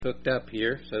Hooked up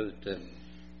here so that the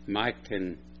mic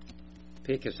can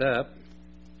pick us up.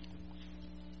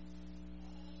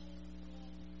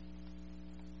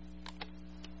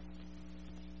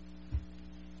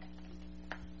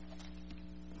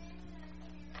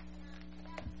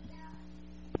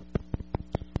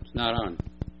 It's not on.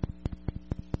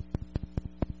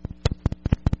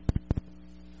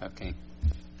 Okay.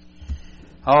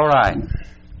 All right.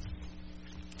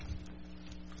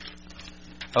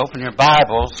 Open your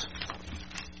Bibles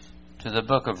to the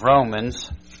book of Romans,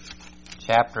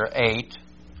 chapter 8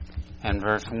 and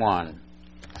verse 1.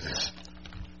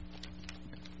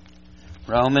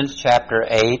 Romans chapter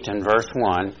 8 and verse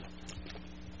 1.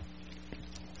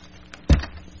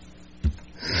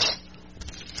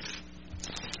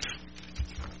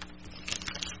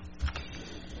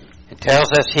 It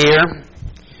tells us here,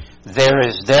 there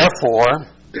is therefore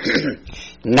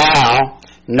now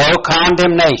no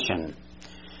condemnation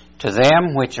to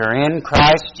them which are in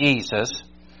Christ Jesus,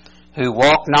 who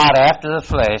walk not after the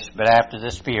flesh, but after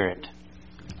the Spirit.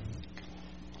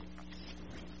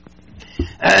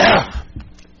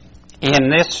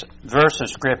 In this verse of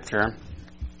Scripture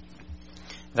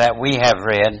that we have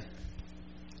read,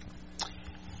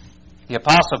 the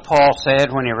Apostle Paul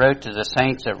said when he wrote to the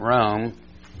saints at Rome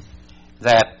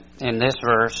that in this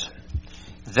verse,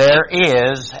 there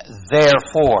is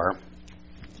therefore.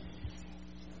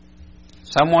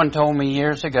 Someone told me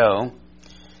years ago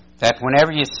that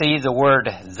whenever you see the word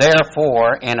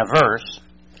therefore in a verse,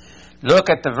 look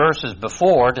at the verses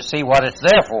before to see what it's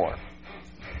there for.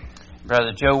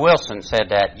 Brother Joe Wilson said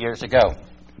that years ago.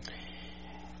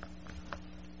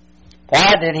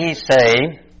 Why did he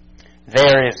say,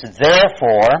 there is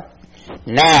therefore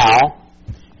now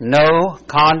no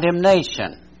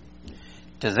condemnation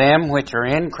to them which are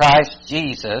in Christ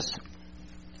Jesus,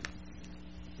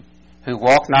 who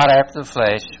walk not after the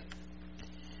flesh,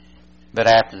 but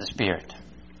after the Spirit?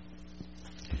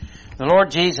 The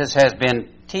Lord Jesus has been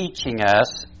teaching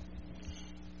us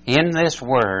in this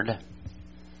Word.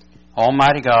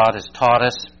 Almighty God has taught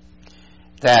us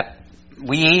that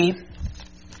we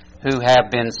who have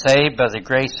been saved by the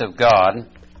grace of God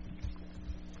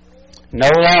no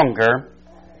longer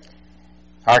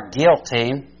are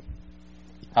guilty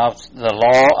of the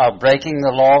law, of breaking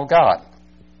the law of God.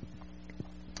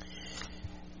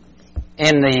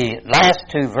 In the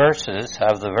last two verses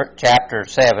of the chapter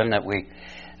 7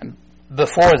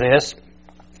 before this,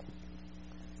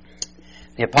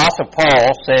 the Apostle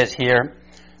Paul says here,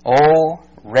 O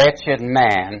wretched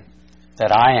man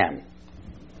that I am,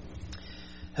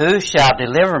 who shall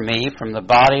deliver me from the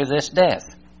body of this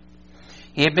death?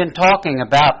 He had been talking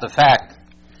about the fact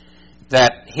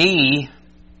that he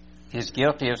is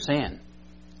guilty of sin,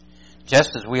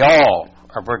 just as we all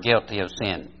were guilty of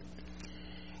sin.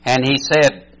 And he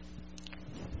said,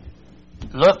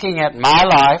 looking at my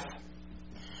life,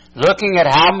 looking at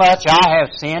how much I have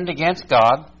sinned against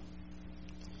God,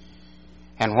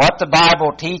 and what the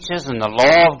Bible teaches and the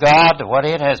law of God, what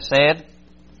it has said,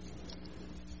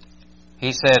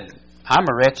 he said, I'm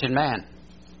a wretched man.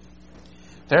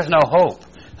 There's no hope.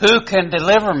 Who can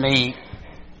deliver me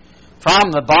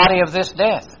from the body of this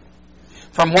death?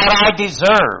 From what I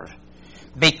deserve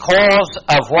because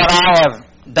of what I have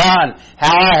done,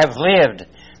 how I have lived,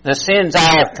 the sins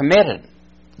I have committed.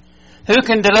 Who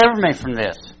can deliver me from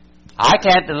this? I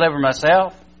can't deliver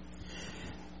myself.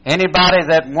 Anybody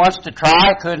that wants to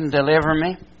try couldn't deliver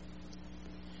me.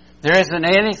 There isn't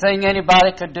anything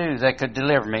anybody could do that could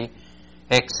deliver me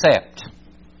except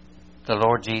the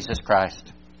Lord Jesus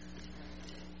Christ.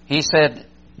 He said,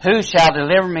 who shall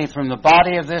deliver me from the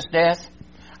body of this death?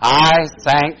 I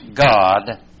thank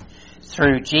God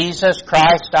through Jesus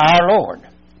Christ our Lord.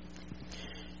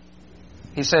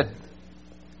 He said,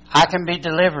 I can be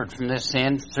delivered from this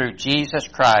sin through Jesus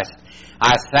Christ.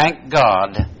 I thank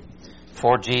God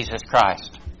for Jesus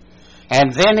Christ.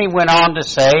 And then he went on to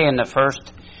say in the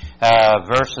first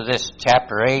verse of this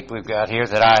chapter 8 we've got here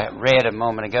that I read a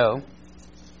moment ago,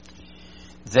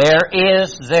 there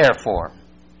is therefore,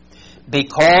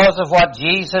 because of what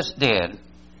Jesus did,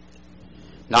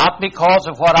 not because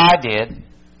of what I did,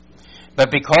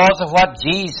 but because of what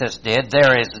Jesus did,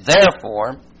 there is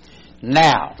therefore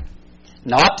now,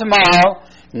 not tomorrow,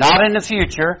 not in the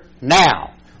future,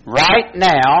 now, right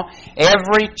now,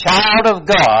 every child of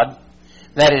God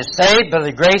that is saved by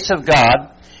the grace of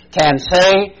God can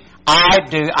say,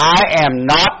 I am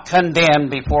not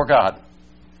condemned before God.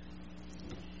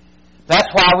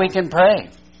 That's why we can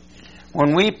pray.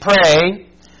 When we pray,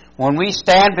 when we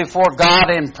stand before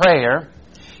God in prayer,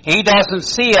 He doesn't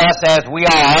see us as we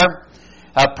are,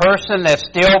 a person that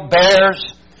still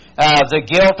bears the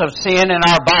guilt of sin in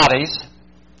our bodies.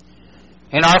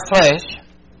 in our flesh.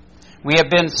 We have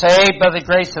been saved by the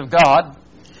grace of God.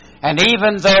 And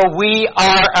even though we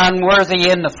are unworthy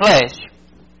in the flesh,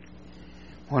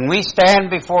 when we stand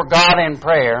before God in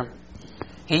prayer,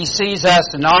 He sees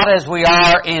us not as we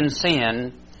are in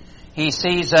sin. He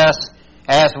sees us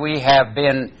as we have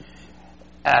been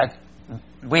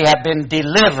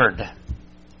delivered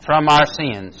from our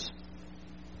sins.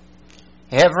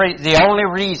 The only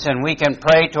reason we can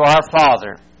pray to our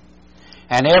Father,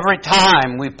 and every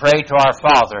time we pray to our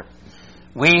Father,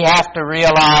 we have to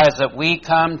realize that we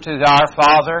come to our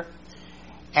Father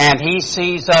and He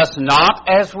sees us not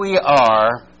as we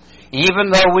are.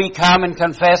 Even though we come and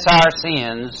confess our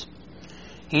sins,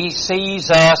 He sees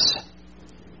us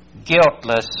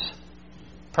guiltless,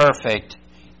 perfect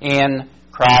in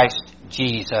Christ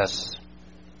Jesus.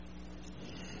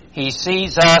 He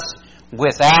sees us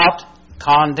without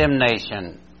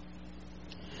condemnation.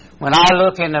 When I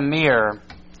look in the mirror,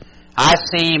 I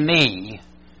see me,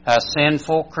 a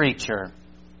sinful creature.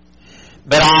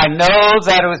 But I know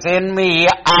that within me,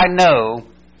 I know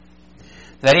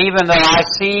that even though I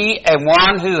see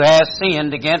one who has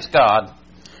sinned against God,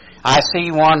 I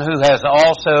see one who has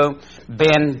also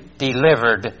been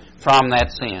delivered from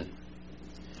that sin.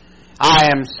 I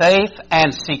am safe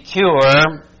and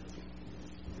secure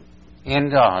in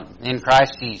God, in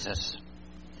Christ Jesus.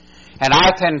 And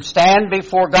I can stand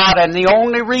before God, and the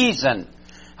only reason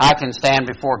I can stand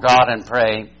before God and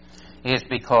pray is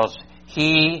because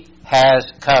He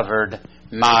has covered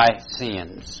my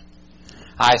sins.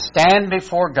 I stand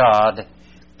before God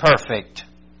perfect,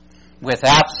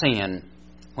 without sin,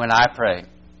 when I pray.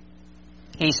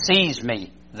 He sees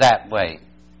me that way.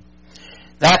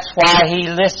 That's why He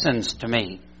listens to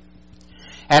me.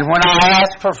 And when I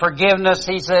ask for forgiveness,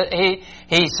 He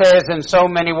says in so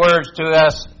many words to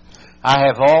us, I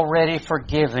have already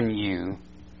forgiven you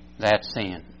that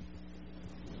sin.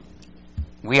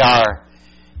 We are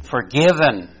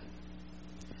forgiven.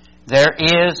 There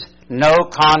is no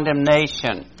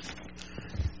condemnation.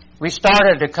 We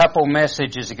started a couple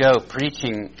messages ago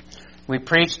preaching. We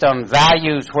preached on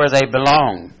values where they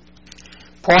belong,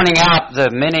 pointing out the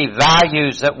many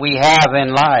values that we have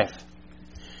in life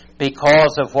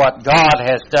because of what God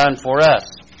has done for us.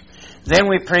 Then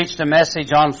we preached a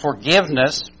message on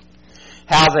forgiveness,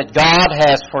 how that God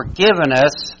has forgiven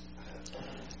us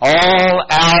all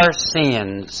our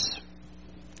sins,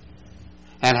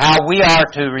 and how we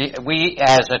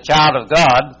as a child of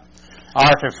God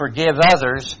are to forgive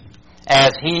others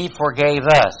as He forgave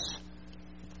us.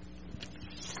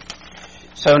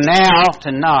 So now,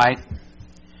 tonight,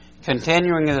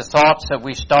 continuing the thoughts that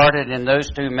we started in those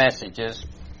two messages,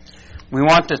 we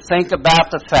want to think about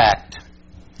the fact,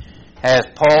 as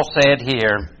Paul said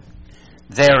here,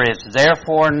 there is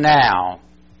therefore now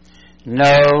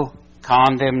no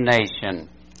condemnation.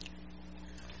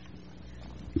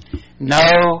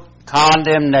 No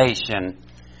condemnation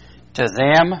to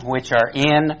them which are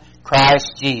in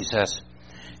Christ Jesus,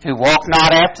 who walk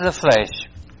not after the flesh,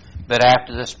 but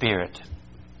after the Spirit.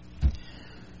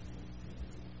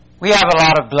 We have a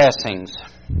lot of blessings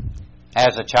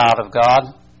as a child of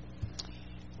God.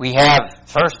 We have,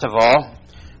 first of all,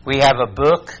 we have a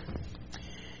book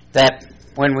that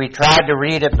when we tried to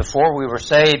read it before we were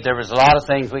saved, there was a lot of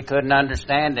things we couldn't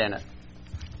understand in it.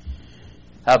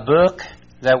 A book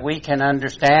that we can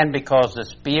understand because the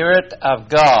Spirit of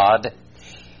God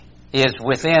is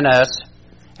within us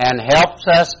and helps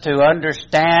us to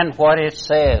understand what it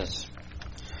says.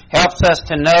 Helps us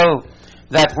to know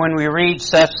that when we read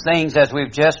such things as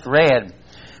we've just read,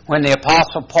 when the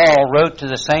Apostle Paul wrote to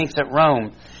the saints at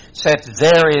Rome, said,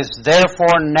 there is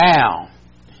therefore now,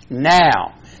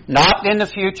 not in the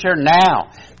future,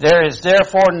 now. There is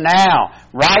therefore now,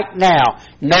 right now,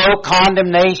 no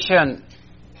condemnation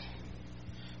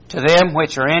to them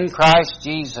which are in Christ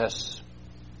Jesus,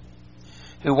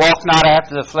 who walk not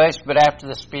after the flesh, but after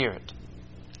the Spirit.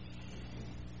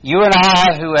 You and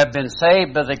I who have been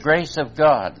saved by the grace of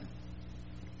God,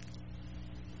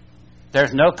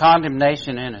 there's no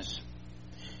condemnation in us.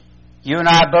 You and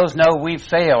I both know we've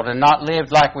failed and not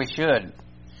lived like we should.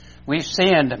 We've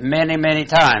sinned many, many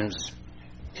times.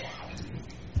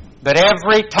 But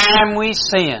every time we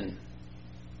sin,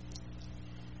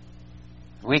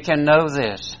 we can know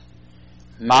this.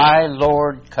 My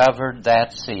Lord covered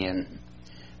that sin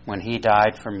when He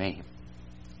died for me.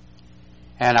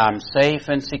 And I'm safe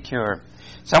and secure.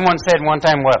 Someone said one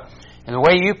time, well, the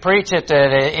way you preach it,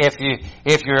 that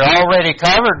if you're already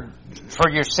covered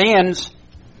for your sins,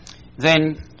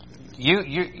 then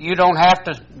you don't have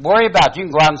to worry about it. You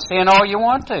can go out and sin all you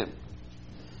want to.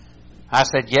 I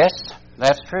said, yes,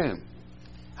 that's true.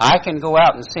 I can go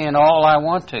out and sin all I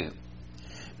want to.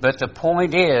 But the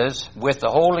point is, with the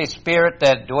Holy Spirit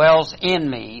that dwells in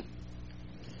me,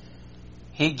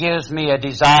 He gives me a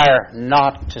desire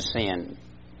not to sin.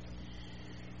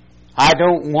 I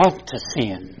don't want to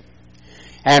sin.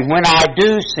 And when I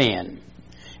do sin,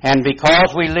 and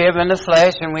because we live in the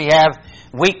flesh and we have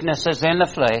weaknesses in the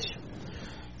flesh,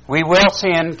 we will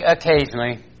sin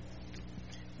occasionally.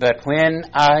 But when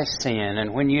I sin,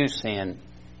 and when you sin,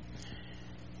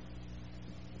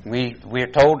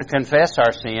 we're told to confess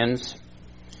our sins,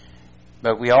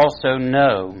 but we also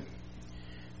know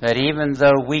that even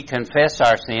though we confess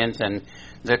our sins, and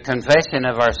the confession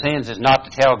of our sins is not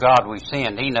to tell God we've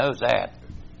sinned, He knows that.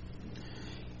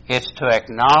 It's to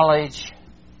acknowledge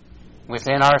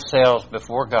within ourselves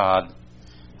before God,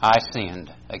 I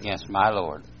sinned against my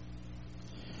Lord.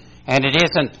 And it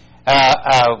isn't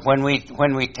when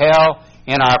we tell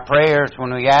in our prayers,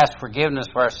 when we ask forgiveness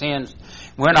for our sins,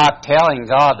 we're not telling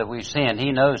God that we've sinned.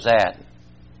 He knows that.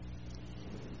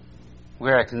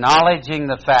 We're acknowledging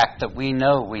the fact that we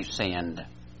know we've sinned.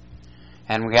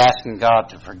 And we're asking God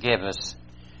to forgive us.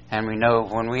 And we know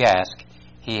when we ask,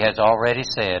 He has already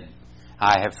said,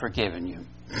 I have forgiven you.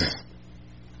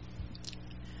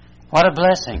 What a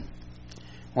blessing.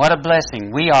 What a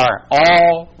blessing. We are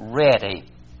already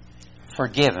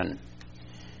forgiven.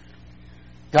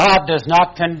 God does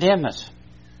not condemn us.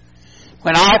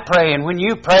 When I pray and when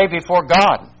you pray before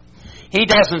God, He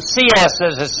doesn't see us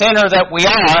as a sinner that we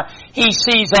are. He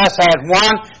sees us as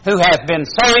one who has been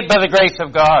saved by the grace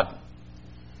of God.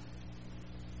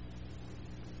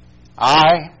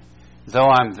 I, though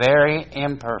I'm very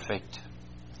imperfect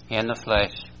in the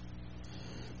flesh,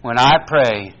 when I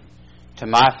pray to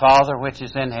my Father which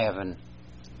is in heaven,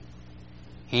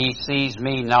 He sees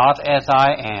me not as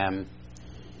I am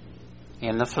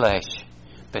in the flesh,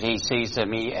 but He sees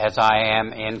me as I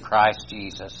am in Christ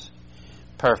Jesus,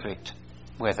 perfect,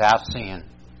 without sin.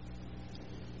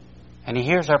 And He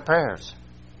hears our prayers.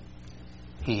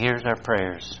 He hears our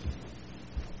prayers.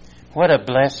 What a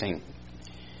blessing.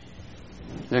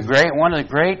 One of the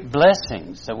great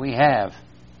blessings that we have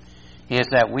is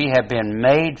that we have been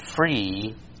made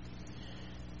free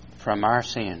from our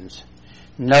sins.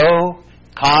 No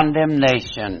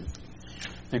condemnation.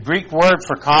 The Greek word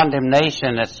for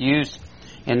condemnation that's used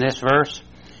in this verse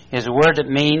is a word that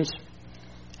means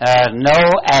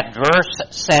no adverse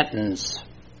sentence,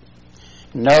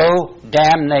 no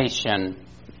damnation.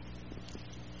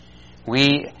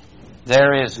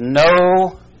 There is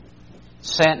no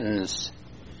sentence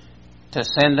to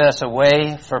send us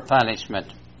away for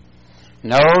punishment.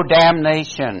 No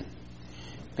damnation,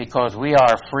 because we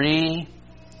are free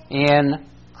in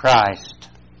Christ.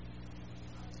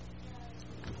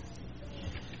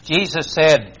 Jesus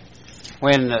said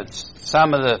when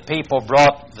some of the people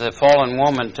brought the fallen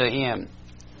woman to Him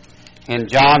in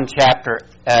John chapter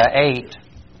 8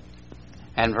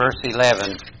 and verse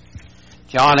 11.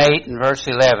 John 8 and verse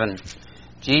 11,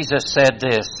 Jesus said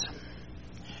this.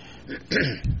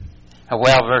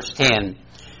 Verse 10.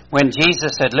 When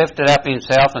Jesus had lifted up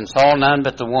Himself and saw none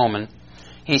but the woman,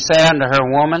 He said unto her,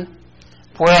 Woman,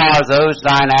 where are those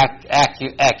thine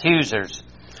accusers?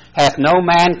 Hath no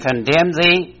man condemned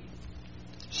thee?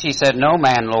 She said, No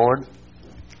man, Lord.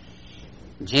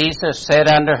 Jesus said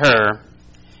unto her,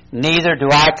 Neither do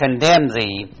I condemn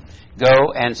thee.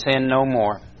 Go and sin no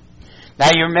more. Now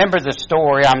you remember the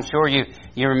story. I'm sure you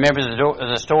remember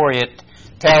the story. It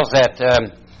tells that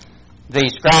the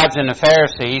scribes and the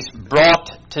Pharisees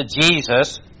brought to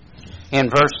Jesus, in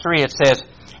verse 3 it says,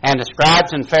 And the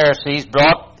scribes and Pharisees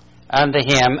brought unto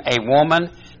Him a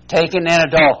woman taken in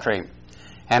adultery.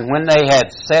 And when they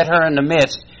had set her in the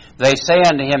midst, they say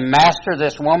unto Him, Master,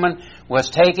 this woman was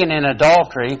taken in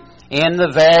adultery in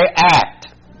the very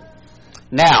act.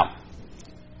 Now,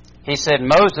 He said,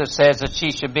 Moses says that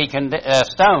she should be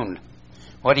stoned.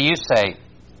 What do you say?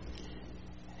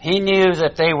 He knew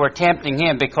that they were tempting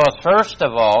Him because, first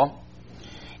of all,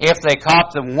 if they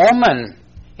caught the woman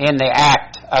in the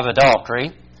act of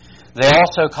adultery, they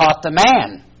also caught the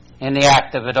man in the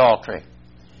act of adultery.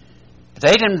 But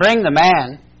they didn't bring the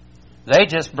man. They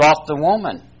just brought the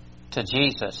woman to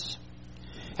Jesus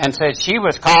and said she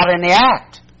was caught in the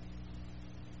act.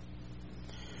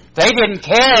 They didn't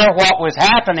care what was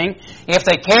happening. If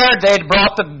they cared, they'd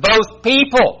brought both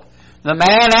people, the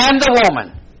man and the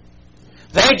woman.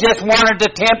 They just wanted to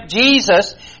tempt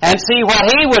Jesus and see what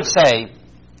He would say.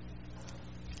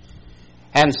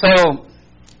 And so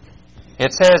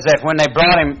it says that when they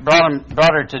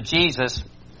brought her to Jesus,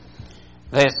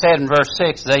 they said in verse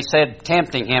 6, they said,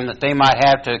 tempting Him that they might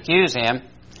have to accuse Him.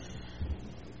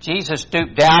 Jesus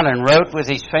stooped down and wrote with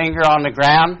His finger on the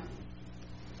ground.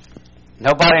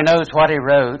 Nobody knows what He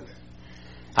wrote.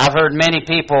 I've heard many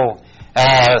people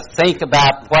think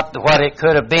about what it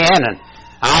could have been, and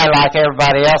I, like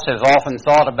everybody else, have often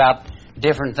thought about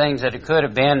different things that it could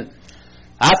have been.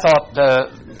 I thought,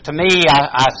 to me,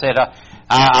 I said,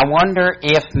 I wonder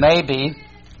if maybe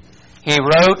he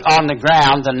wrote on the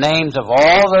ground the names of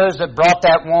all those that brought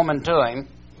that woman to him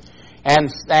and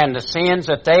the sins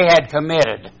that they had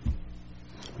committed.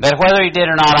 But whether he did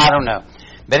or not, I don't know.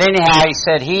 But anyhow, he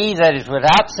said, he that is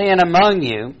without sin among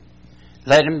you,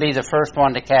 let him be the first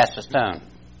one to cast a stone.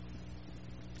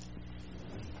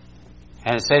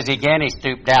 And it says again, he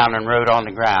stooped down and wrote on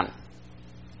the ground.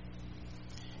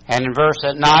 And in verse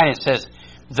 9 it says,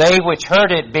 they which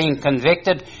heard it, being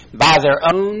convicted by their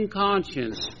own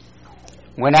conscience,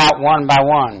 went out one by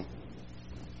one.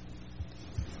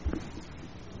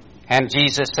 And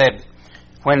Jesus said,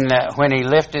 when he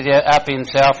lifted up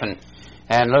himself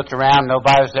and looked around,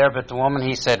 nobody was there but the woman,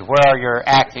 he said, where are your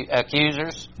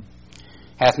accusers?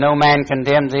 Hath no man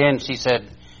condemned thee? And she said,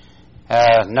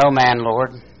 no man,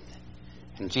 Lord.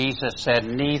 And Jesus said,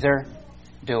 neither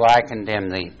do I condemn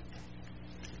thee.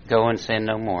 Go and sin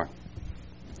no more.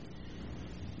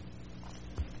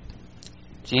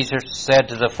 Jesus said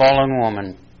to the fallen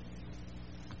woman,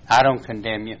 I don't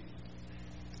condemn you.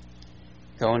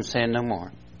 Go and sin no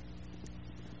more.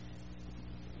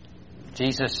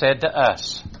 Jesus said to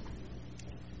us,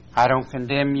 I don't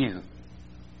condemn you.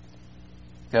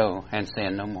 Go and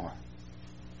sin no more.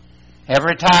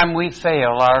 Every time we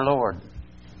fail our Lord,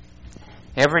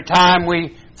 every time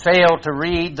we fail to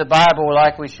read the Bible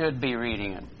like we should be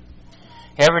reading it,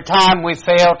 every time we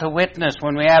fail to witness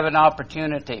when we have an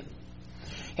opportunity,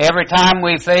 every time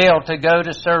we fail to go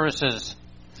to services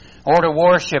or to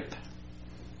worship,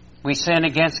 we sin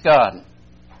against God.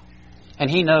 And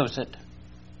He knows it.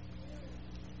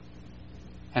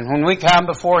 And when we come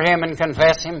before Him and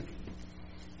confess Him,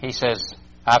 He says,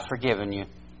 I've forgiven you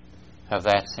of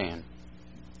that sin.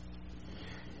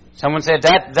 Someone said,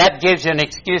 that gives you an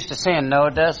excuse to sin. No,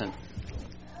 it doesn't.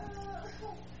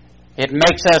 It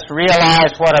makes us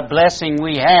realize what a blessing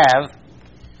we have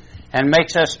and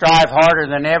makes us strive harder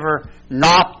than ever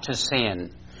not to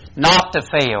sin, not to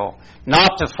fail,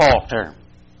 not to falter.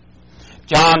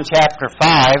 John chapter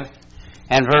 5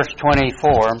 and verse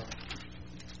 24.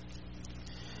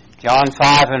 John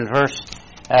 5 and verse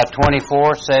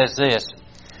 24 says this.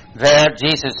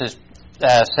 Jesus is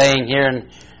saying here, and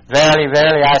verily,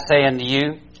 verily, I say unto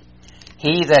you,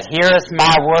 he that heareth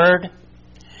my word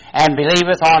and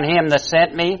believeth on him that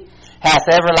sent me hath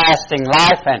everlasting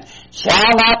life, and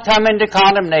shall not come into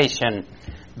condemnation,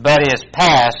 but is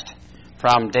passed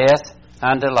from death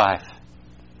unto life.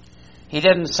 He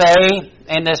didn't say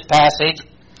in this passage,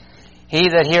 he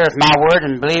that heareth my word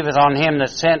and believeth on him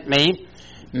that sent me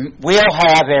will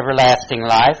have everlasting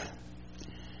life.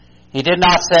 He did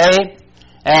not say,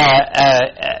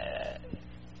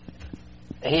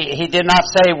 he did not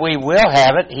say we will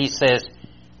have it. He says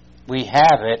we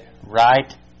have it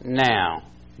right now.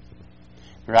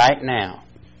 Right now.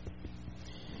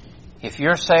 If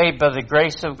you're saved by the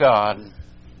grace of God,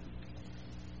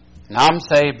 and I'm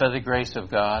saved by the grace of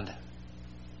God,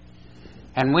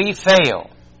 and we fail,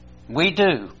 we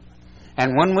do,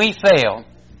 and when we fail,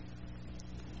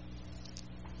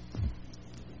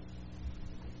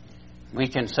 we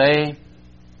can say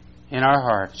in our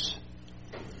hearts,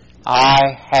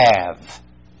 I have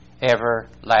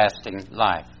everlasting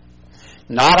life.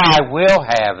 Not I will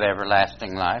have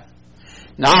everlasting life.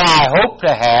 Not I hope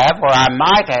to have or I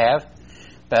might have,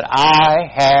 but I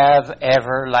have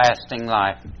everlasting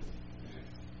life.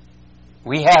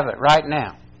 We have it right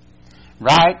now.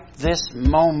 Right this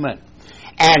moment.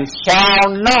 And shall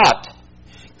not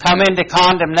come into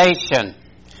condemnation,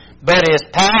 but is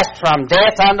passed from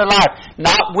death unto life.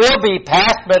 Not will be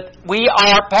passed, but we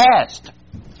are passed.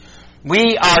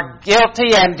 We are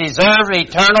guilty and deserve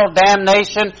eternal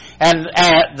damnation, and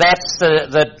that's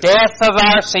the death of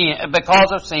our sin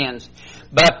because of sins.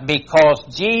 But because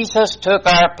Jesus took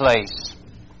our place,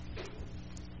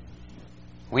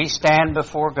 we stand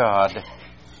before God.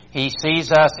 He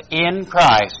sees us in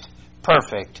Christ,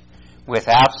 perfect,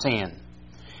 without sin.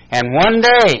 And one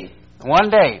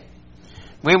day,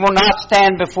 we will not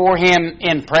stand before Him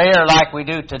in prayer like we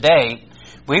do today.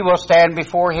 We will stand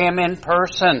before Him in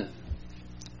person.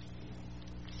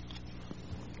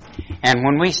 And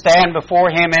when we stand before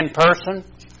Him in person,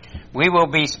 we will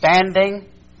be standing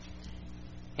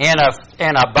in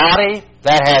a body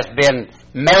that has been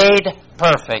made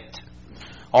perfect.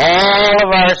 All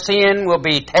of our sin will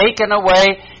be taken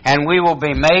away, and we will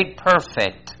be made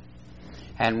perfect.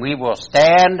 And we will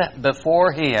stand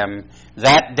before Him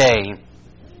that day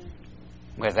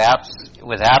without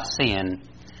sin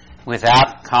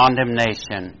without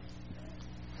condemnation.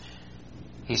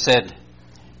 He said,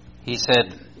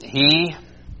 He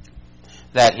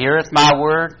that heareth my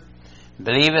word,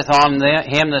 believeth on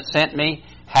him that sent me,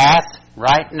 hath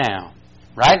right now,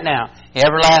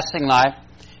 everlasting life,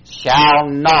 shall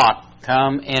not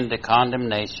come into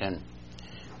condemnation,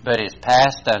 but is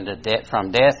passed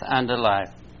from death unto life.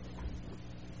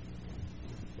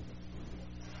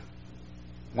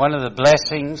 One of the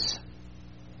blessings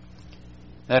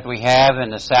that we have in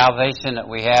the salvation that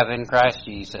we have in Christ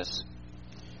Jesus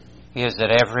is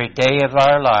that every day of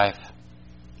our life,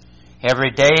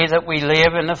 every day that we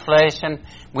live in the flesh, and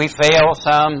we fail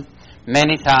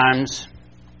many times,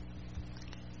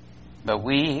 but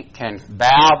we can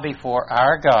bow before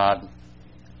our God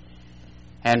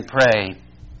and pray,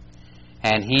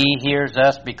 and He hears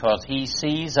us because He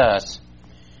sees us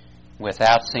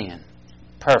without sin,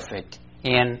 perfect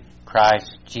in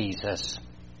Christ Jesus.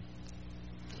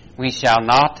 We shall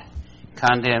not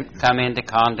come into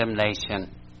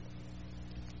condemnation.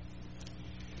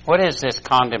 What is this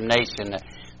condemnation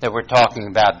that we're talking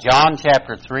about? John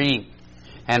chapter 3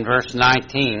 and verse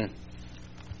 19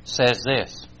 says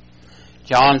this.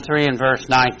 John 3 and verse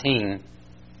 19,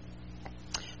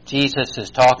 Jesus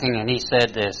is talking and He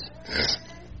said this.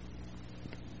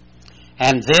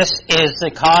 And this is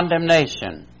the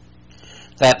condemnation,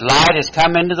 that light has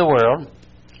come into the world,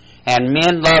 and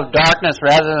men love darkness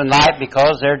rather than light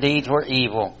because their deeds were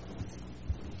evil.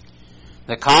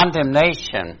 The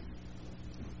condemnation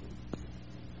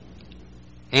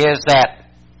is that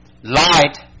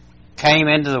light came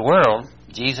into the world,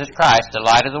 Jesus Christ, the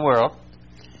light of the world,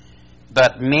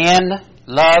 but men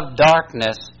loved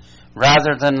darkness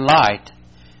rather than light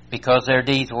because their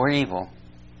deeds were evil.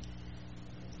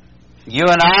 You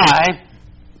and I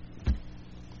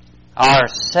are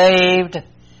saved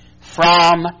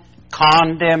from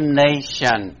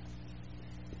condemnation.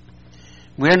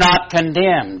 We're not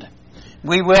condemned.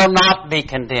 We will not be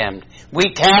condemned.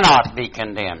 We cannot be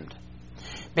condemned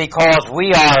because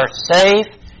we are safe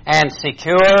and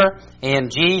secure in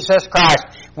Jesus Christ.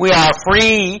 We are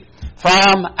free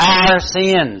from our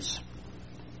sins.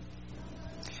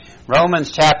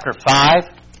 Romans chapter 5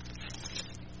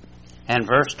 and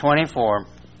verse 24.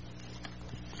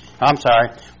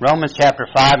 Romans chapter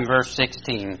 5 and verse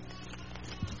 16.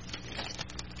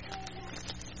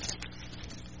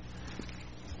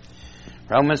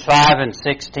 Romans 5 and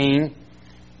 16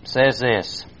 says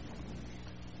this.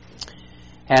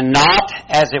 And not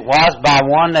as it was by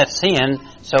one that sinned,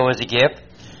 so is a gift.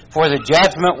 For the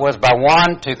judgment was by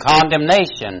one to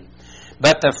condemnation.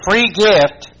 But the free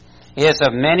gift is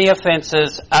of many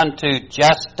offenses unto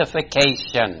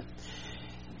justification.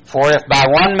 For if by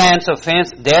one man's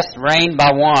offense death reigned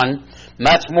by one,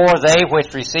 much more they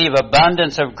which receive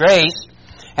abundance of grace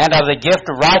and of the gift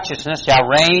of righteousness shall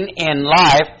reign in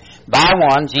life by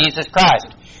one, Jesus Christ.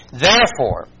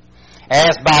 Therefore,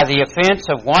 as by the offense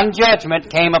of one judgment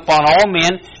came upon all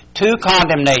men to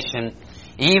condemnation,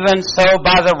 even so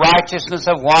by the righteousness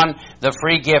of one the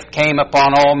free gift came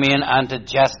upon all men unto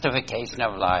justification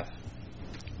of life.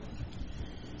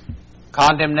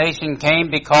 Condemnation came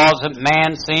because of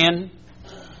man's sin.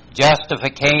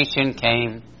 Justification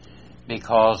came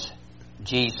because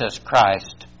Jesus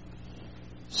Christ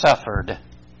suffered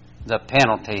the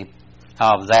penalty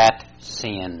of that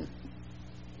sin.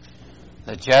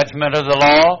 The judgment of the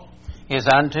law is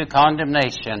unto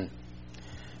condemnation,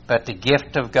 but the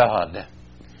gift of God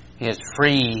is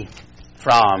free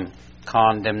from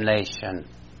condemnation.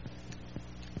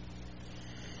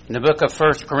 In the book of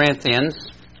 1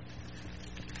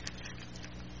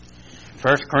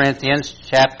 Corinthians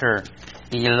chapter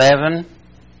 11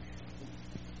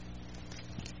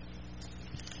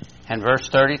 and verse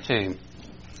 32.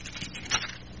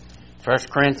 1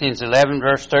 Corinthians 11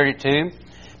 verse 32.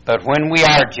 But when we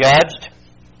are judged,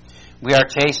 we are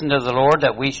chastened of the Lord,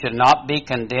 that we should not be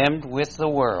condemned with the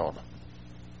world.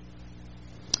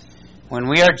 When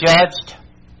we are judged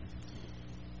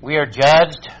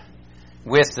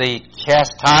with the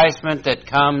chastisement that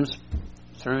comes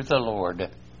through the Lord.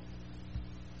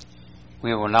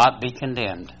 We will not be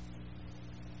condemned.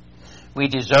 We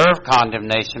deserve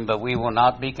condemnation, but we will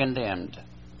not be condemned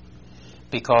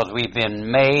because we've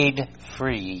been made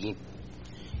free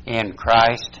in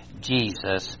Christ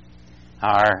Jesus,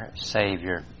 our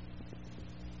Savior.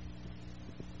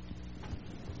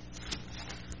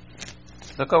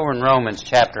 Look over in Romans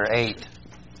chapter 8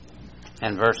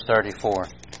 and verse 34.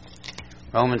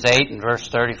 Romans 8 and verse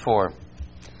 34.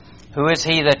 Who is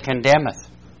he that condemneth?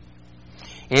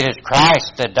 It is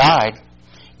Christ that died,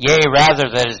 yea, rather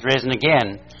that is risen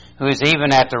again, who is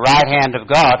even at the right hand of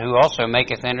God, who also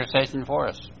maketh intercession for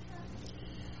us.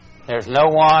 There's no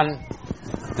one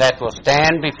that will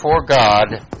stand before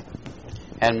God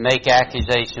and make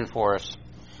accusation for us,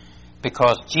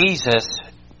 because Jesus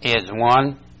is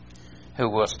one who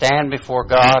will stand before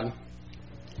God.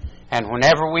 And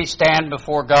whenever we stand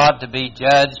before God to be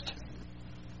judged,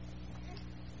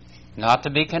 not to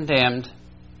be condemned,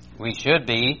 we should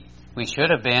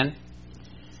have been,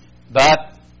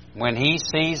 but when He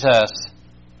sees us,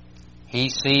 He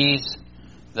sees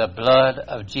the blood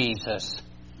of Jesus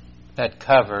that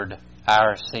covered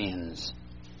our sins,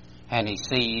 and He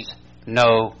sees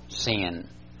no sin.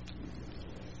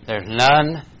 There's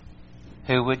none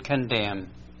who would condemn,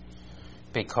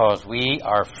 because we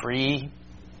are free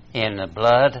in the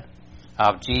blood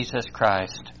of Jesus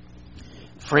Christ.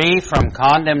 Free from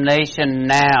condemnation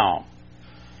now.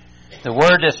 The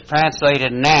word is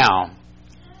translated now.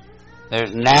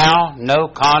 There's now no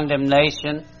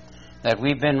condemnation that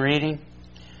we've been reading.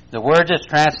 The word that's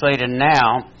translated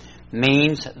now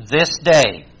means this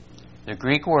day. The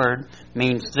Greek word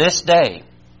means this day,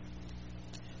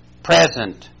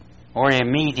 present or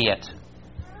immediate,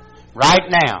 right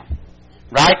now,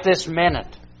 right this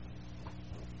minute.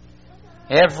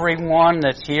 Everyone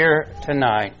that's here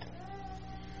tonight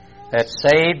that's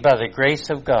saved by the grace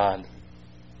of God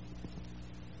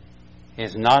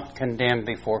is not condemned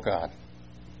before God.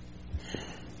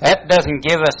 That doesn't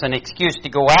give us an excuse to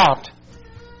go out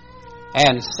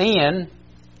and sin.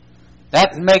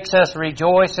 That makes us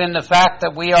rejoice in the fact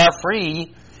that we are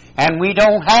free and we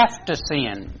don't have to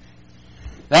sin.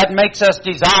 That makes us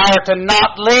desire to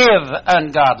not live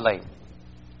ungodly,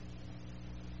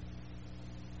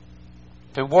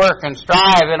 to work and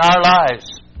strive in our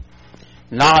lives,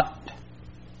 not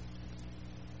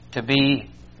to be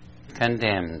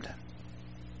condemned,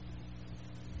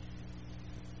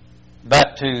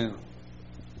 but to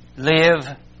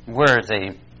live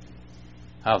worthy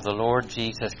of the Lord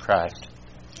Jesus Christ.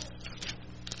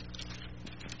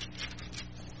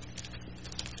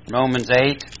 Romans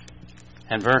 8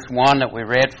 and verse 1 that we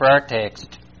read for our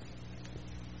text.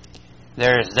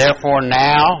 There is therefore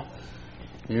now,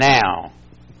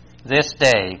 this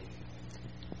day,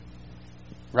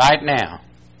 right now,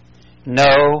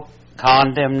 no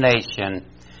condemnation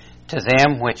to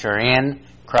them which are in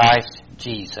Christ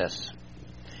Jesus.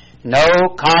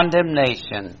 No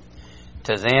condemnation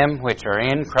to them which are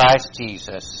in Christ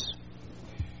Jesus,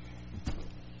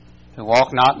 who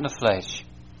walk not in the flesh,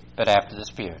 but after the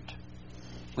Spirit.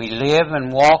 We live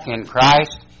and walk in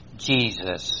Christ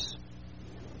Jesus.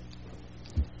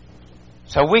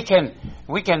 So we can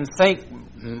think,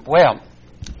 well,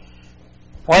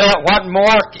 what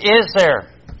more is there?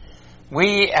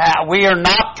 We are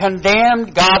not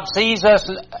condemned. God sees us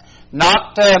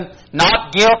not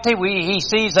guilty. He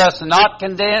sees us not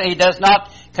condemned. He does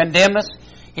not condemn us.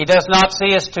 He does not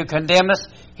see us to condemn us.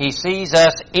 He sees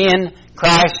us in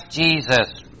Christ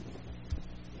Jesus.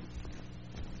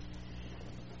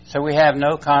 So we have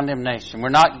no condemnation. We're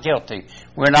not guilty.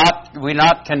 We're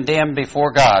not condemned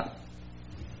before God.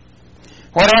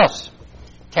 What else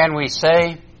can we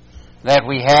say that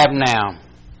we have now?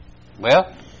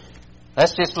 Well,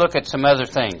 let's just look at some other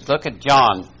things. Look at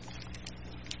John.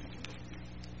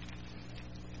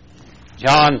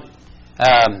 John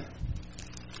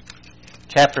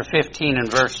chapter 15 and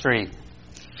verse 3.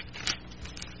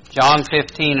 John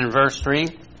 15 and verse 3.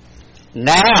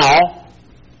 Now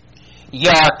ye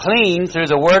are clean through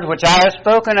the word which I have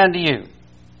spoken unto you.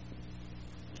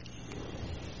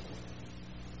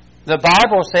 The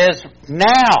Bible says,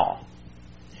 now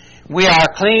we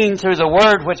are clean through the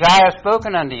word which I have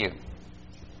spoken unto you.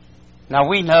 Now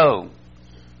we know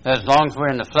that as long as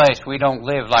we're in the flesh, we don't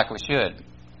live like we should.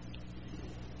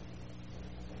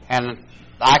 And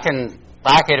I could,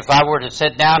 if I were to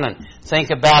sit down and think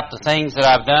about the things that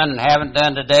I've done and haven't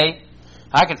done today,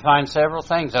 I could find several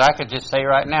things that I could just say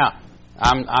right now,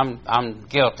 I'm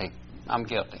guilty. I'm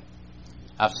guilty.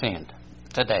 I've sinned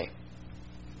today.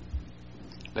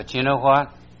 But you know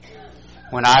what?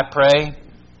 When I pray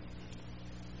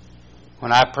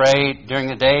during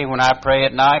the day, when I pray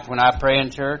at night, when I pray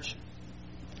in church,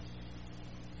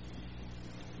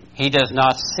 He does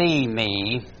not see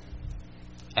me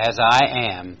as I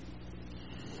am.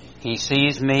 He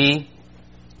sees me.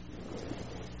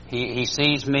 He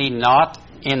sees me not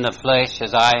in the flesh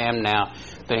as I am now,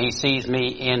 but He sees me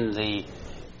in the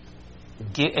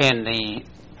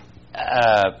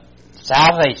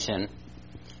salvation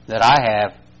that I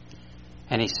have,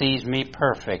 and He sees me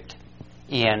perfect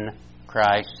in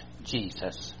Christ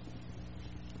Jesus.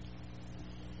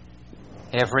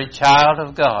 Every child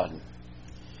of God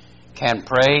can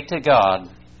pray to God,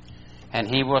 and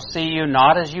He will see you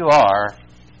not as you are,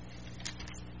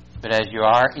 but as you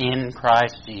are in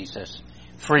Christ Jesus,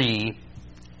 free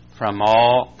from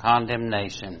all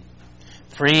condemnation,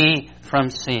 free from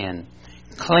sin,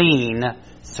 clean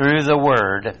through the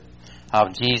word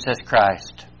of Jesus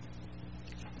Christ.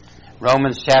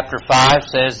 Romans chapter 5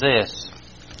 says this.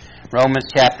 Romans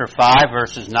chapter 5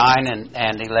 verses 9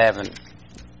 and 11.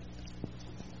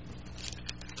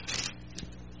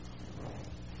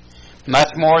 Much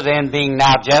more then, being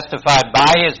now justified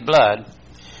by his blood,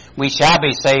 we shall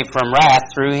be saved from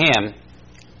wrath through him.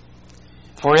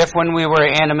 For if when we were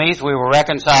enemies we were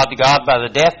reconciled to God by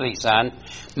the death of his Son,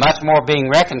 much more being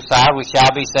reconciled we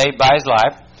shall be saved by his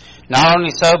life. Not only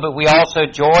so, but we also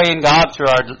joy in God through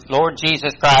our Lord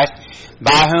Jesus Christ,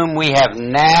 by whom we have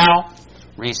now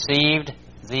received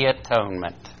the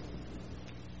atonement.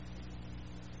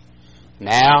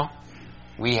 Now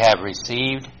we have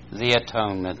received the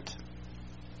atonement.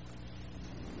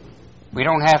 We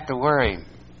don't have to worry.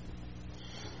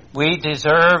 We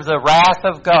deserve the wrath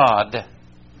of God.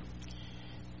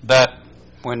 But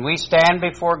when we stand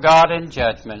before God in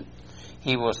judgment,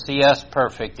 he will see us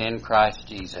perfect in Christ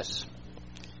Jesus.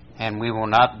 And we will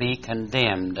not be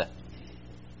condemned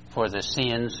for the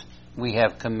sins we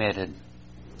have committed.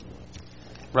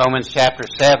 Romans chapter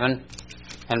 7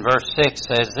 and verse 6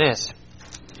 says this.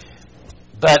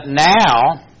 But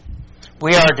now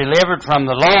we are delivered from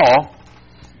the law,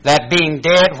 that being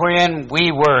dead wherein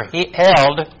we were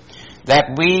held,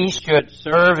 that we should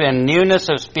serve in newness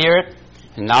of spirit,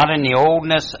 and not in the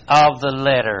oldness of the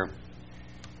letter.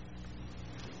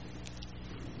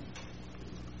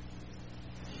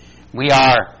 We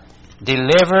are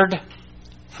delivered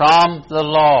from the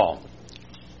law.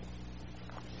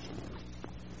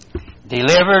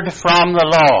 Delivered from the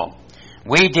law.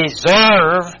 We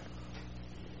deserve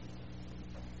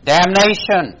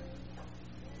damnation.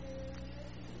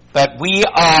 But we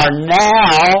are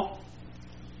now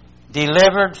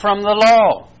delivered from the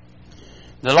law.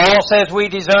 The law says we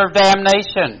deserve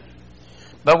damnation.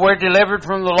 But we're delivered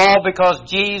from the law because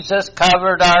Jesus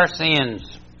covered our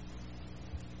sins.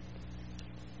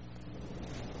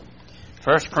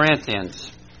 1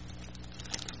 Corinthians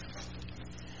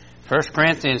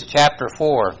chapter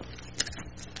 4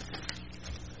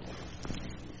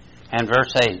 and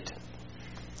verse 8.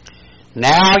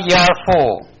 Now ye are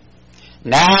full.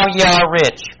 Now ye are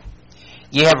rich.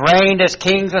 Ye have reigned as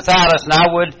kings without us.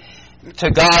 Now would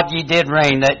to God ye did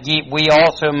reign, that we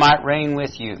also might reign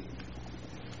with you.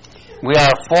 We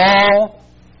are full.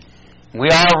 We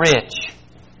are rich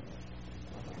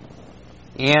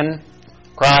in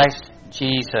Christ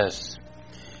Jesus.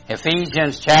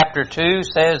 Ephesians chapter 2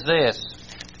 says this.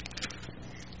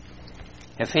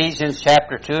 Ephesians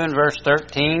chapter 2 and verse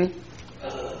 13.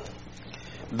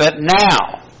 But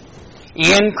now,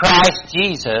 in Christ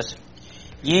Jesus,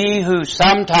 ye who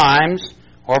sometimes,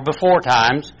 or before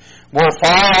times, were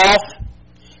far off,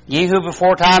 ye who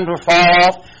before times were far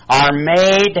off, are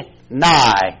made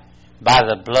nigh by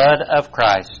the blood of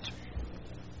Christ.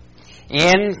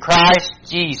 In Christ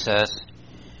Jesus,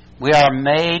 we are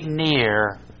made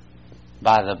near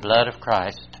by the blood of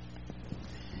Christ.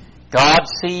 God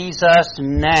sees us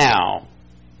now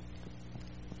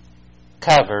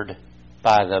covered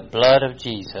by the blood of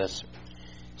Jesus,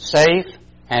 safe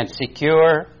and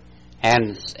secure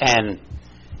and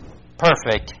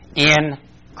perfect in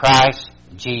Christ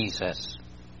Jesus,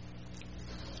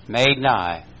 made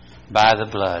nigh by the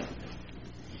blood.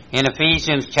 In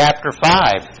Ephesians chapter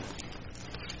 5,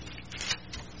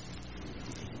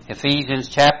 Ephesians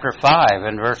chapter 5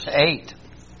 and verse 8.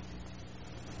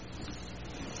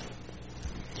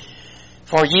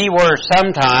 For ye were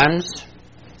sometimes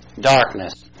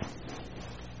darkness,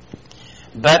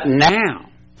 but now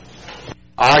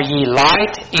are ye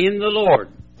light in the Lord.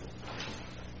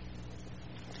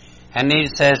 And he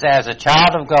says, as a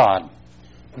child of God,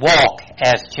 walk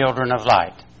as children of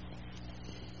light.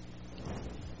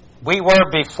 We were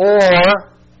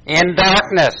before in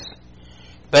darkness,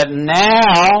 but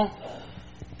now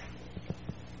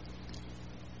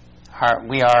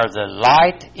we are the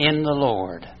light in the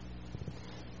Lord.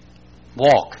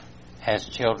 Walk as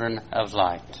children of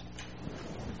light.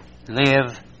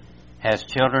 Live as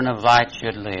children of light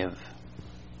should live.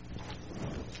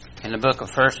 In the book of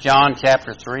 1 John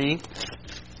chapter 3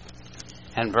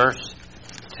 and verse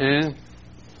 2.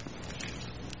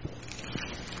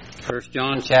 1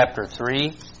 John chapter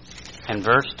 3 and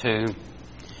verse 2.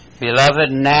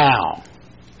 Beloved, now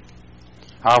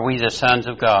are we the sons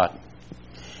of God.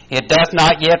 It doth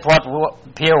not yet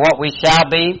appear what we shall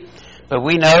be, but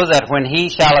we know that when he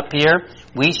shall appear,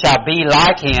 we shall be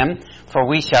like him, for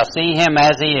we shall see him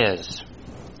as he is.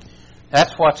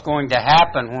 That's what's going to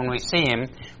happen when we see Him.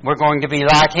 We're going to be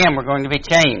like Him. We're going to be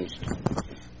changed.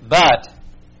 But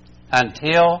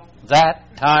until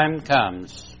that time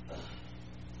comes,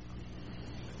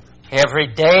 every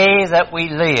day that we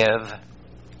live,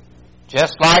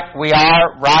 just like we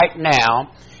are right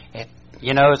now,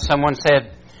 someone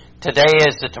said, today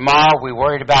is the tomorrow we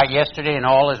worried about yesterday and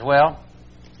all is well.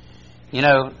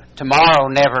 Tomorrow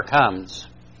never comes.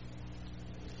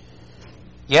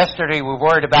 Yesterday we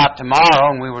worried about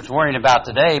tomorrow and we was worrying about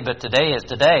today, but today is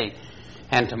today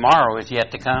and tomorrow is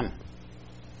yet to come.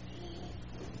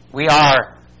 We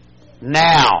are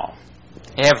now,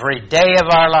 every day of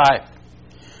our life.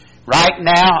 Right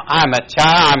now, I'm a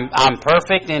child. I'm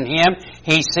perfect in Him.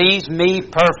 He sees me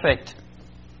perfect.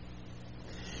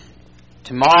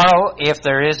 Tomorrow, if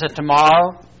there is a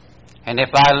tomorrow, and if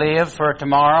I live for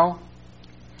tomorrow,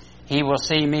 He will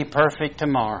see me perfect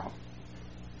tomorrow.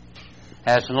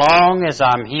 As long as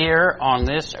I'm here on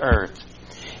this earth,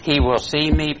 He will see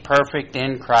me perfect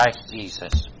in Christ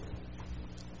Jesus.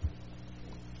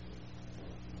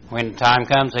 When time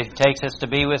comes that He takes us to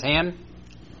be with Him,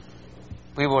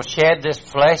 we will shed this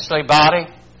fleshly body,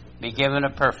 be given a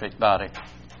perfect body.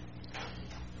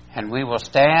 And we will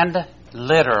stand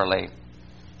literally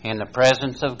in the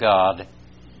presence of God,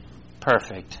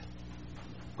 perfect,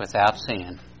 without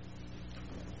sin.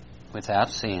 Without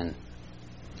sin.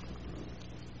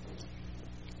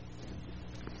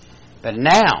 But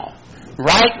now,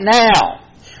 right now,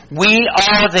 we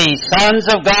are the sons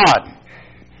of God.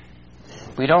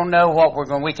 We don't know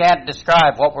we can't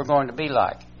describe what we're going to be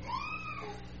like.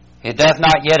 It does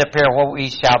not yet appear what we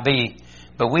shall be,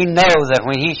 but we know that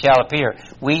when He shall appear,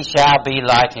 we shall be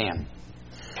like Him.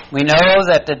 We know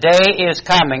that the day is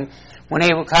coming when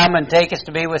He will come and take us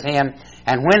to be with Him,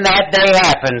 and when that day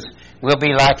happens, we'll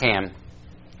be like Him.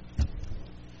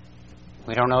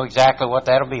 We don't know exactly what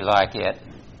that'll be like yet,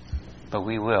 but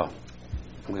we will.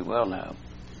 We will know.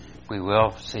 We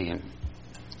will see Him.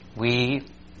 We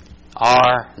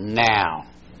are now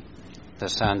the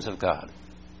sons of God.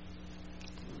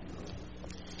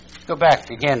 Go back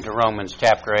again to Romans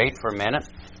chapter 8 for a minute.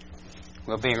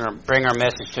 We'll bring our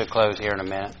message to a close here in a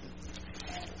minute.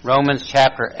 Romans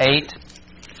chapter 8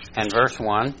 and verse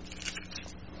 1.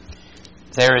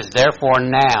 There is therefore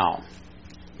now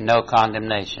no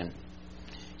condemnation.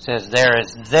 It says there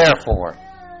is therefore.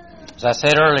 As I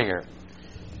said earlier,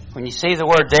 when you see the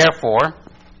word therefore,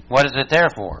 what is it there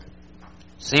for?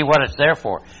 See what it's there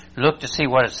for. Look to see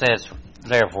what it says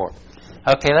therefore.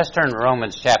 Okay, let's turn to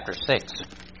Romans chapter 6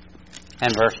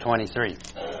 and verse 23.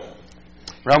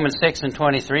 Romans 6 and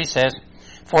 23 says,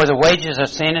 for the wages of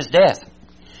sin is death,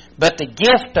 but the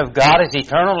gift of God is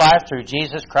eternal life through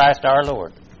Jesus Christ our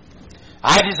Lord.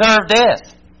 I deserve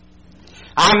death.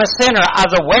 I'm a sinner.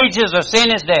 The wages of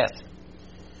sin is death.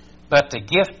 But the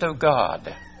gift of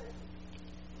God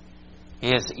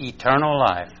is eternal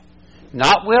life.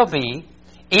 Not will be,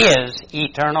 is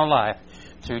eternal life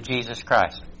through Jesus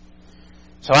Christ.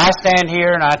 So I stand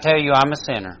here and I tell you I'm a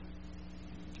sinner.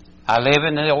 I live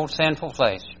in the old sinful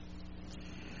flesh.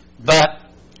 But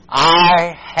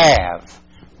I have,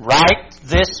 right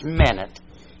this minute,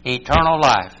 eternal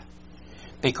life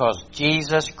because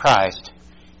Jesus Christ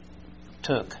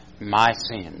took my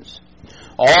sins.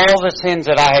 All the sins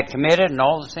that I had committed and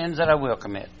all the sins that I will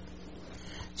commit.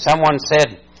 Someone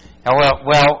said,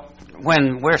 well,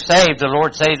 when we're saved, the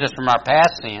Lord saves us from our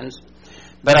past sins,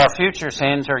 but our future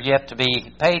sins are yet to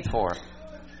be paid for.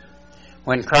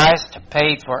 When Christ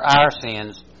paid for our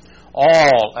sins,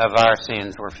 all of our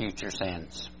sins were future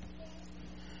sins.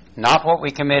 Not what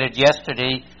we committed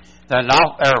yesterday,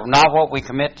 not what we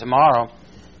commit tomorrow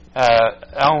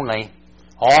only.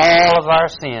 All of our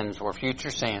sins were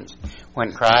future sins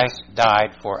when Christ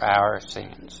died for our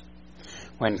sins.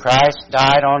 When Christ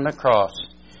died on the cross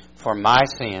for my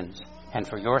sins and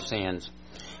for your sins,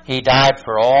 He died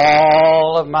for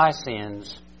all of my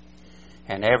sins.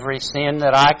 And every sin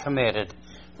that I committed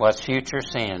was future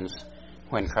sins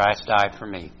when Christ died for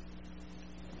me.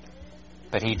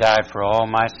 But He died for all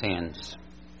my sins.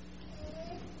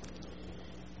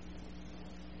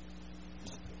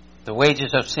 The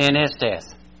wages of sin is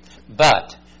death.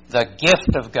 But the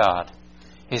gift of God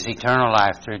is eternal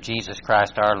life through Jesus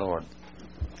Christ our Lord.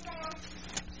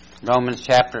 Romans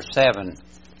chapter 7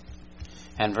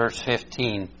 and verse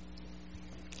 15.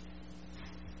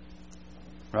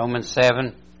 Romans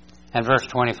 7 and verse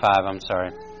 25,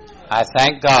 I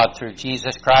thank God through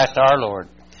Jesus Christ our Lord.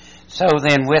 So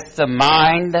then with the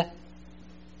mind,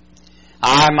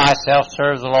 I myself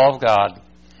serve the law of God,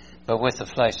 but with the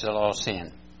flesh the law of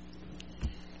sin.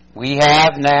 We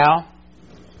have now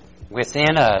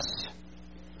within us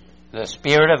the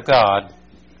Spirit of God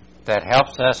that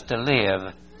helps us to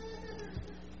live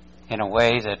in a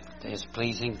way that is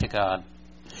pleasing to God.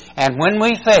 And when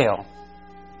we fail,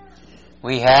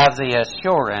 we have the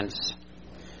assurance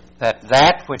that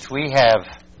that which we have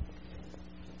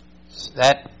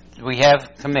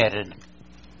committed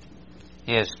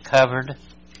is covered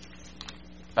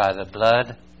by the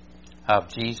blood of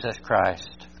Jesus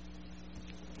Christ.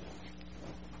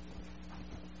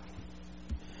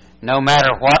 No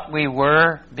matter what we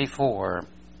were before,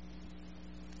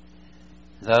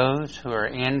 those who are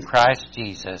in Christ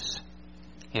Jesus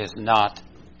is not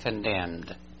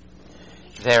condemned.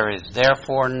 There is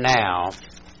therefore now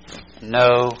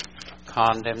no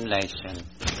condemnation.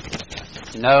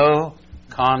 No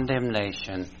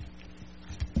condemnation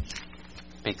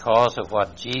because of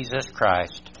what Jesus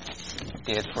Christ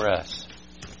did for us.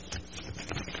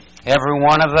 Every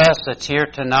one of us that's here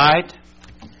tonight,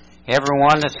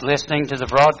 everyone that's listening to the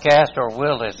broadcast or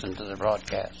will listen to the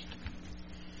broadcast,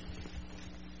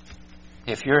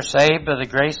 if you're saved by the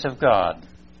grace of God,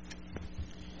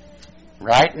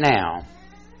 right now,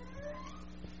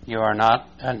 you are not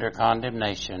under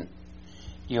condemnation.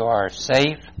 You are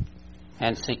safe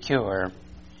and secure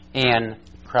in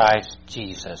Christ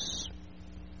Jesus.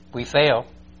 We fail.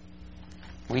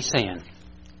 We sin.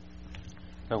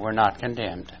 But we're not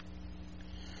condemned.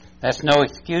 That's no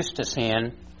excuse to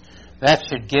sin. That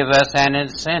should give us an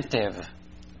incentive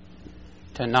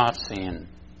to not sin.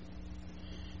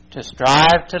 To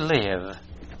strive to live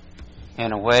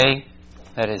in a way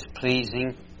that is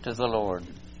pleasing to the Lord.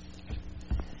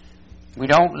 We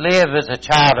don't live as a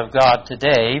child of God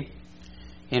today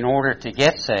in order to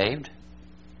get saved.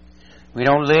 We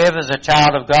don't live as a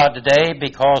child of God today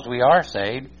because we are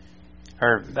saved.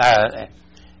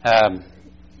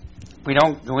 We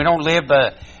don't live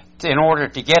in order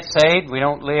to get saved. We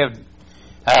don't live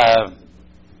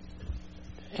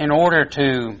in order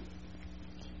to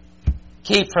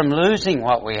keep from losing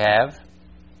what we have.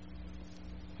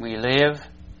 We live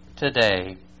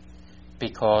today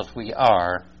because we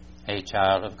are a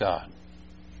child of God.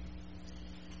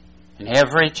 And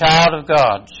every child of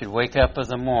God should wake up in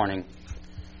the morning.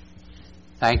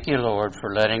 Thank you, Lord,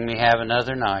 for letting me have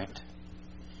another night.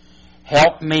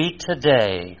 Help me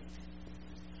today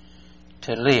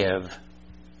to live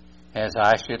as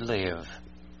I should live,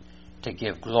 to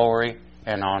give glory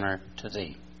and honor to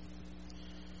Thee.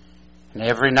 And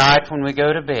every night when we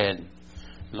go to bed,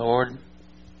 Lord,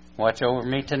 watch over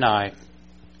me tonight.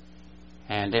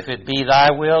 And if it be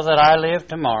Thy will that I live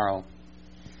tomorrow,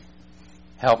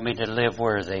 help me to live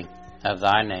worthy of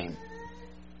Thy name.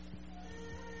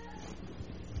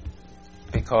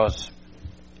 Because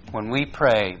when we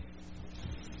pray,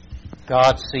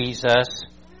 God sees us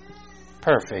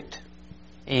perfect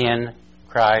in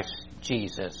Christ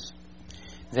Jesus.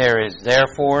 There is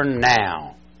therefore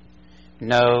now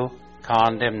no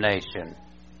condemnation.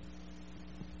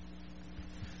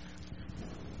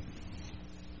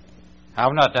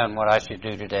 I've not done what I should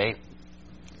do today.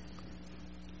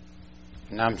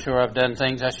 And I'm sure I've done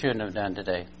things I shouldn't have done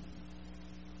today.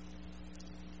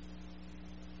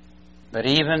 But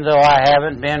even though I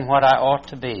haven't been what I ought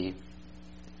to be,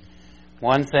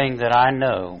 one thing that I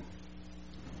know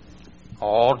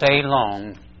all day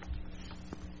long,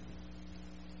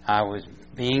 I was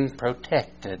being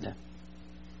protected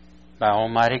by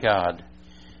Almighty God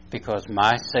because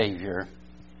my Savior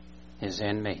is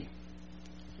in me.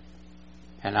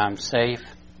 And I'm safe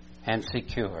and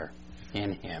secure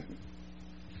in Him.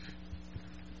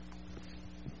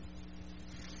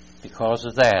 Because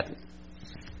of that,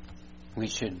 we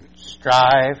should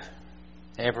strive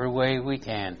every way we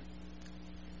can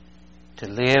to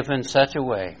live in such a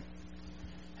way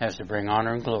as to bring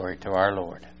honor and glory to our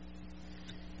Lord.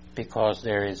 Because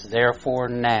there is therefore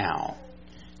now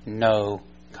no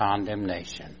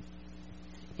condemnation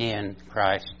in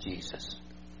Christ Jesus.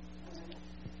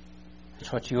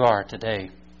 That's what you are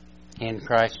today in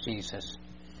Christ Jesus.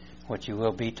 What you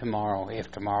will be tomorrow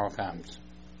if tomorrow comes.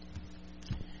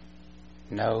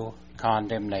 No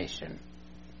condemnation.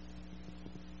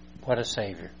 What a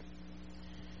Savior.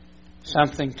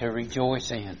 Something to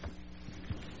rejoice in.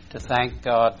 To thank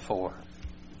God for.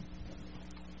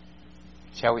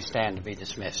 Shall we stand to be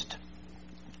dismissed?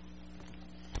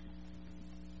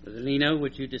 Brother Lino,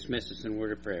 would you dismiss us in a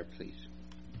word of prayer, please?